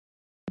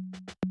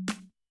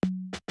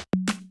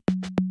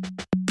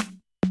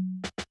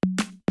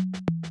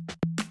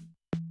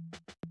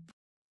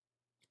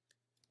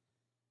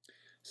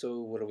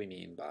what do we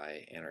mean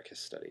by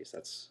anarchist studies?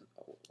 That's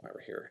why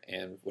we're here.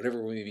 And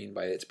whatever we mean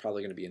by it, it's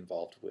probably going to be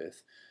involved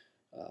with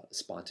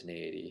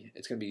spontaneity.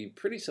 It's going to be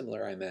pretty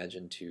similar, I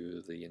imagine,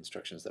 to the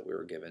instructions that we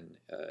were given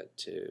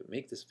to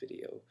make this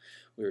video.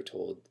 We were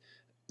told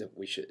that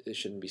it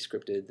shouldn't be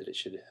scripted, that it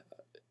should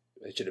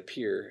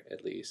appear,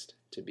 at least,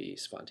 to be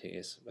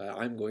spontaneous.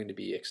 I'm going to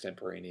be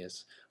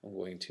extemporaneous. I'm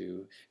going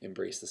to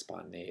embrace the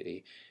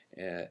spontaneity.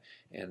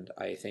 And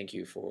I thank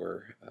you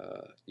for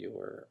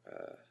your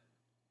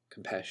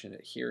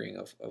compassionate hearing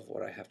of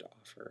what I have to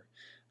offer,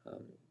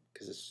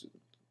 because it's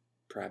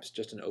perhaps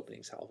just an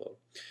opening salvo.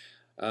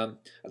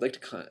 I'd like to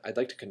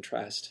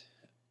contrast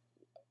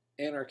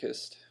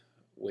anarchist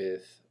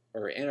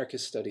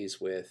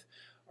studies with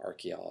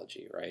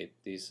archaeology, right?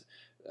 These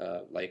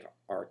like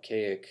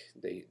archaic,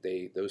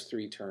 those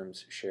three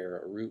terms share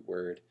a root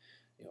word,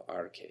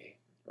 arche,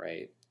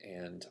 right?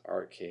 And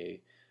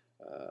archaic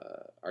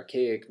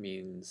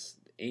means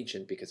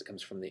ancient because it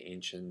comes from the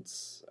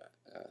ancients,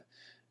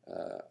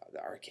 the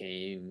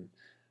arcane,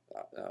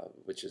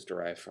 which is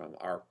derived from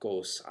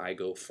archos, I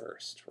go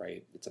first,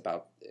 right? It's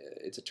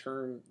a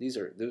term,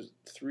 those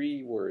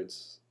three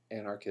words,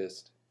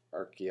 anarchist,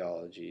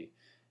 archaeology,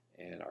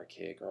 and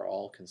archaic, are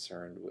all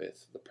concerned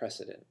with the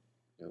precedent,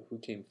 who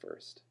came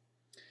first.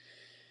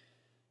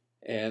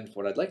 And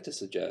what I'd like to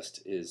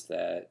suggest is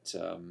that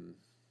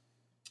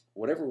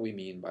whatever we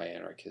mean by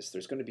anarchist,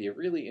 there's going to be a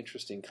really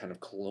interesting kind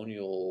of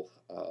colonial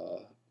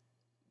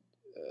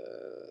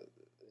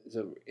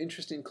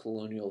interesting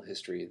colonial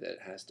history that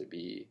has to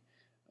be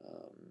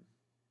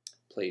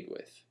played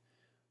with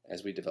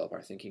as we develop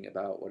our thinking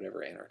about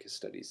whatever anarchist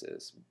studies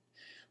is,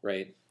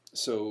 right?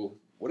 So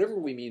whatever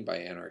we mean by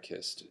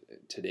anarchist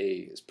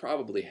today is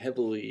probably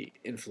heavily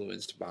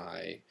influenced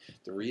by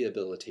the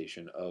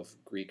rehabilitation of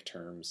Greek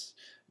terms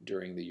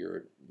during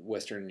the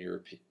Western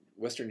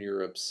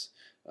Europe's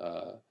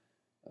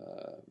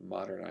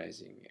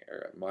modernizing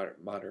era,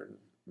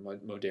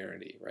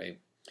 modernity, right?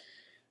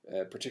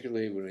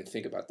 Particularly when we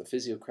think about the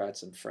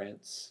physiocrats in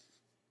France,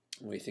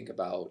 when we think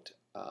about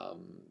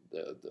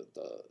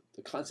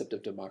the concept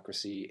of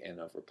democracy and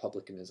of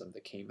republicanism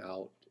that came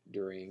out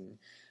during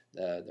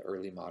the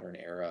early modern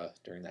era,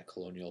 during that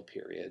colonial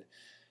period.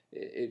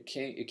 It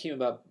came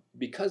about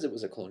because it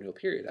was a colonial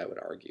period, I would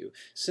argue.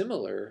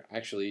 Similar,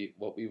 actually,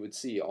 what we would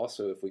see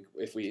also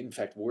if we in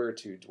fact were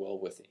to dwell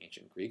with the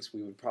ancient Greeks,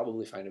 we would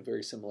probably find a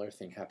very similar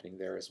thing happening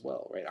there as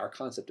well, right? Our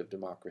concept of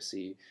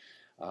democracy,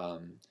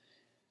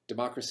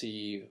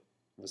 democracy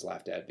was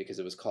laughed at because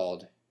it was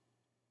called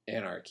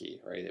anarchy,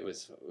 right? There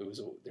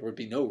would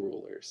be no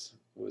rulers,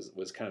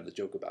 was kind of the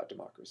joke about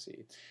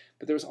democracy.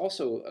 But there was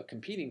also a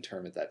competing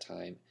term at that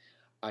time,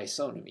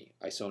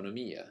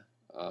 isonomia,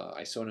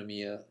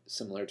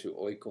 similar to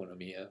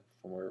oikonomia,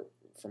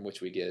 from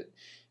which we get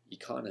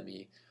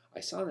economy.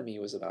 Isonomy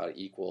was about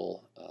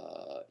equal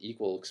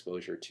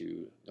exposure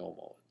to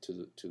nomos,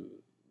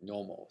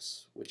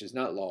 which is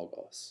not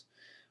logos,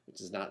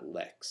 which is not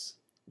lex.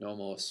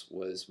 Nomos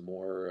was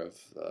more of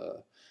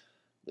the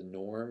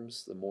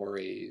norms, the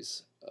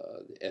mores,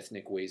 the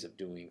ethnic ways of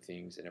doing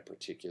things in a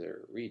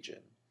particular region.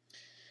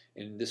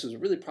 And this was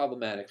really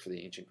problematic for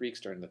the ancient Greeks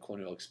during the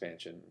colonial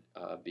expansion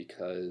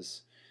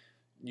because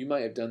you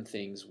might have done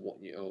things,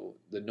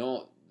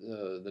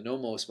 the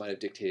nomos might have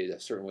dictated a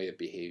certain way of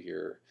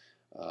behavior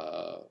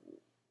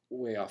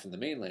way off in the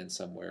mainland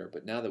somewhere,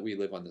 but now that we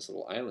live on this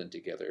little island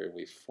together,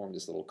 we've formed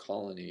this little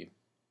colony,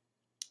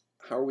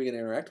 how are we going to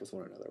interact with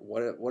one another?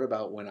 What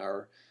about when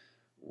our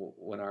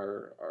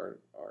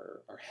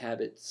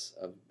habits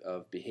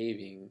of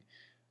behaving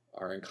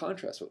are in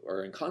contrast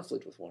or in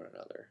conflict with one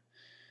another?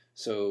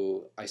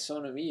 So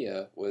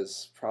isonomia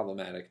was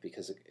problematic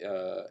because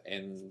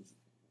and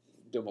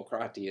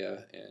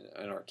democratia and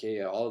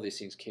anarchia, all of these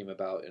things came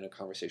about in a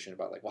conversation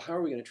about like, well, how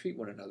are we going to treat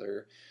one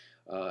another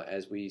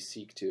as we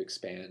seek to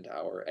expand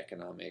our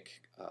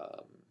economic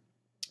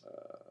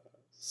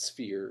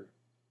sphere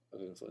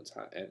of influence,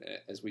 and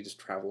as we just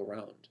travel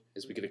around,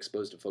 as we get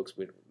exposed to folks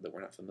that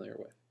we're not familiar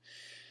with.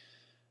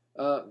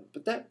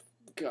 But that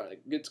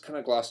gets kind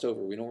of glossed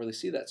over. We don't really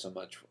see that so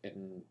much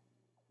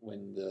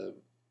when the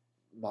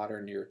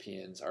modern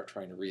Europeans are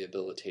trying to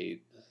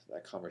rehabilitate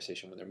that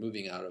conversation, when they're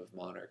moving out of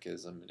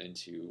monarchism and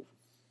into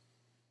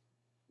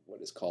what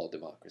is called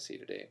democracy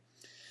today.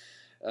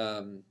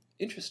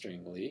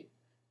 Interestingly,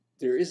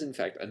 there is in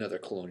fact another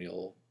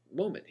colonial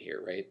moment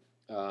here, right?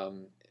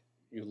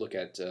 You look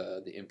at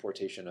the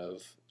importation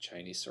of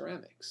Chinese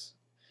ceramics.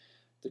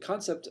 The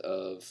concept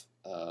of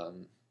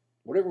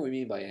whatever we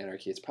mean by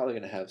anarchy, it's probably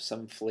going to have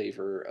some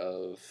flavor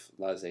of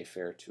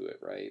laissez-faire to it,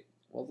 right?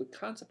 Well, the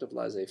concept of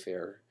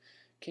laissez-faire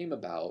came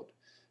about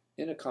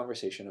in a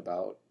conversation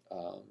about,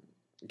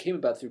 it came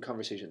about through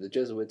conversation. The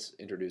Jesuits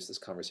introduced this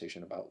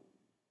conversation about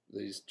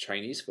these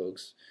Chinese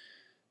folks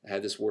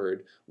had this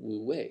word,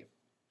 wu wei.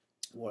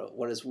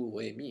 What does wu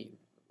wei mean?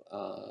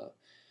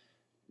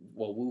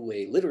 Well, wu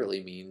wei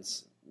literally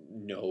means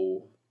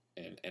no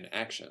and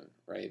action,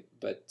 right?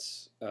 But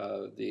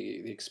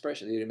the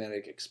expression, the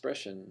idiomatic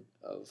expression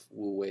of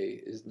wu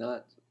wei is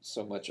not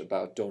so much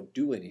about don't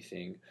do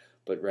anything,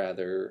 but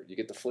rather you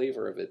get the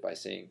flavor of it by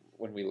saying,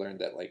 when we learned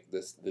that like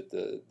this, that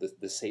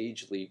the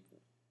sagely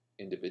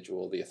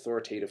individual, the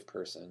authoritative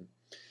person,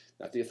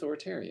 not the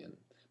authoritarian,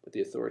 but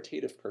the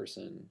authoritative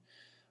person,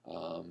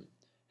 um,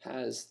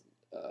 has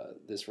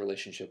this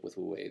relationship with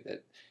Wu Wei,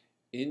 that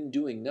in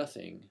doing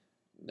nothing,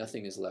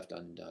 nothing is left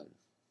undone.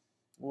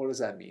 What does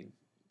that mean?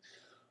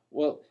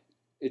 Well,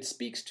 it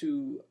speaks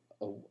to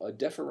a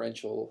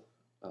deferential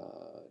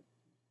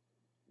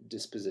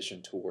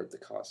disposition toward the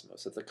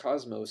cosmos, that the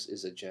cosmos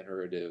is a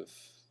generative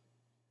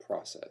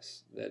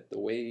process, that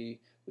the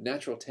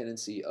natural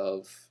tendency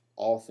of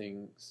all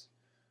things,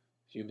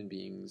 human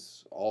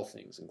beings, all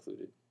things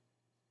included,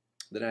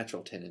 the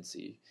natural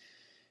tendency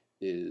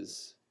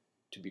is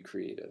to be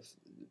creative,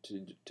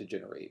 to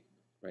generate,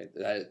 right?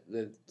 That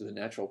the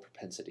natural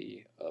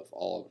propensity of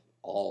all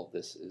of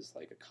this is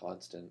like a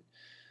constant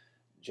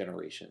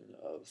generation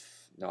of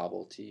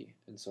novelty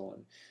and so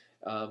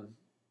on.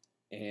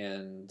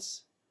 And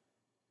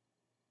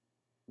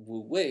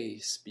Wu Wei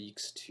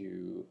speaks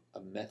to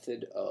a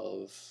method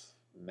of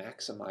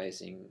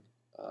maximizing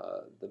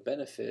the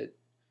benefit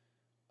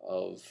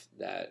of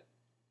that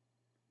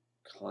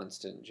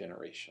constant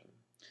generation,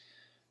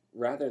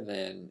 rather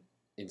than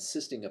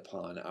insisting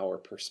upon our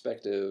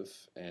perspective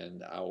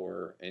and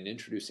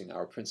introducing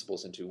our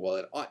principles into, well,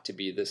 it ought to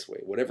be this way,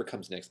 whatever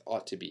comes next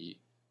ought to be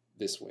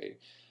this way.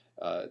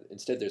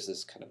 Instead, there's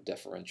this kind of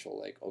deferential,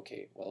 like,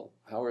 okay, well,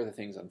 how are the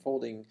things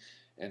unfolding,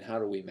 and how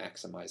do we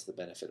maximize the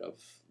benefit of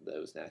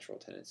those natural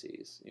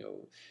tendencies?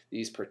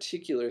 These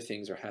particular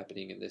things are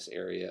happening in this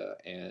area,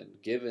 and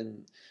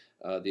given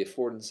the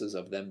affordances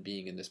of them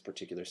being in this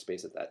particular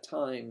space at that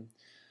time,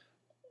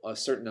 a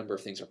certain number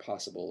of things are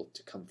possible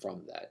to come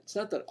from that. It's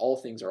not that all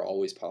things are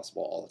always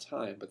possible all the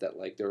time, but that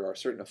like there are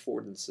certain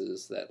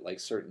affordances that like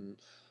certain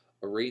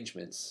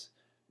arrangements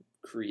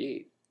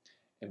create.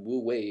 And Wu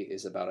Wei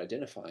is about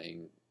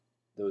identifying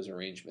those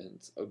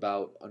arrangements,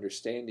 about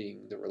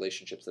understanding the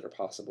relationships that are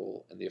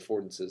possible and the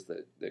affordances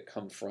that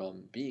come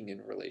from being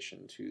in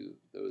relation to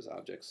those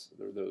objects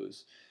or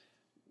those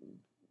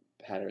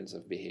patterns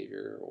of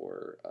behavior,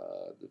 or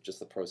just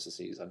the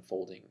processes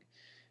unfolding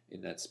in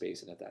that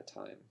space and at that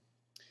time.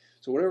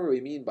 So whatever we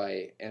mean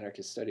by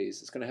anarchist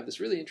studies, it's going to have this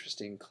really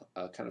interesting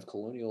kind of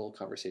colonial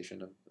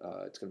conversation.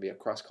 It's going to be a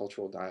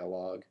cross-cultural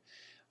dialogue,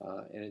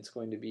 and it's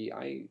going to be,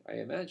 I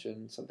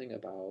imagine, something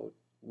about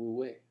Wu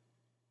Wei.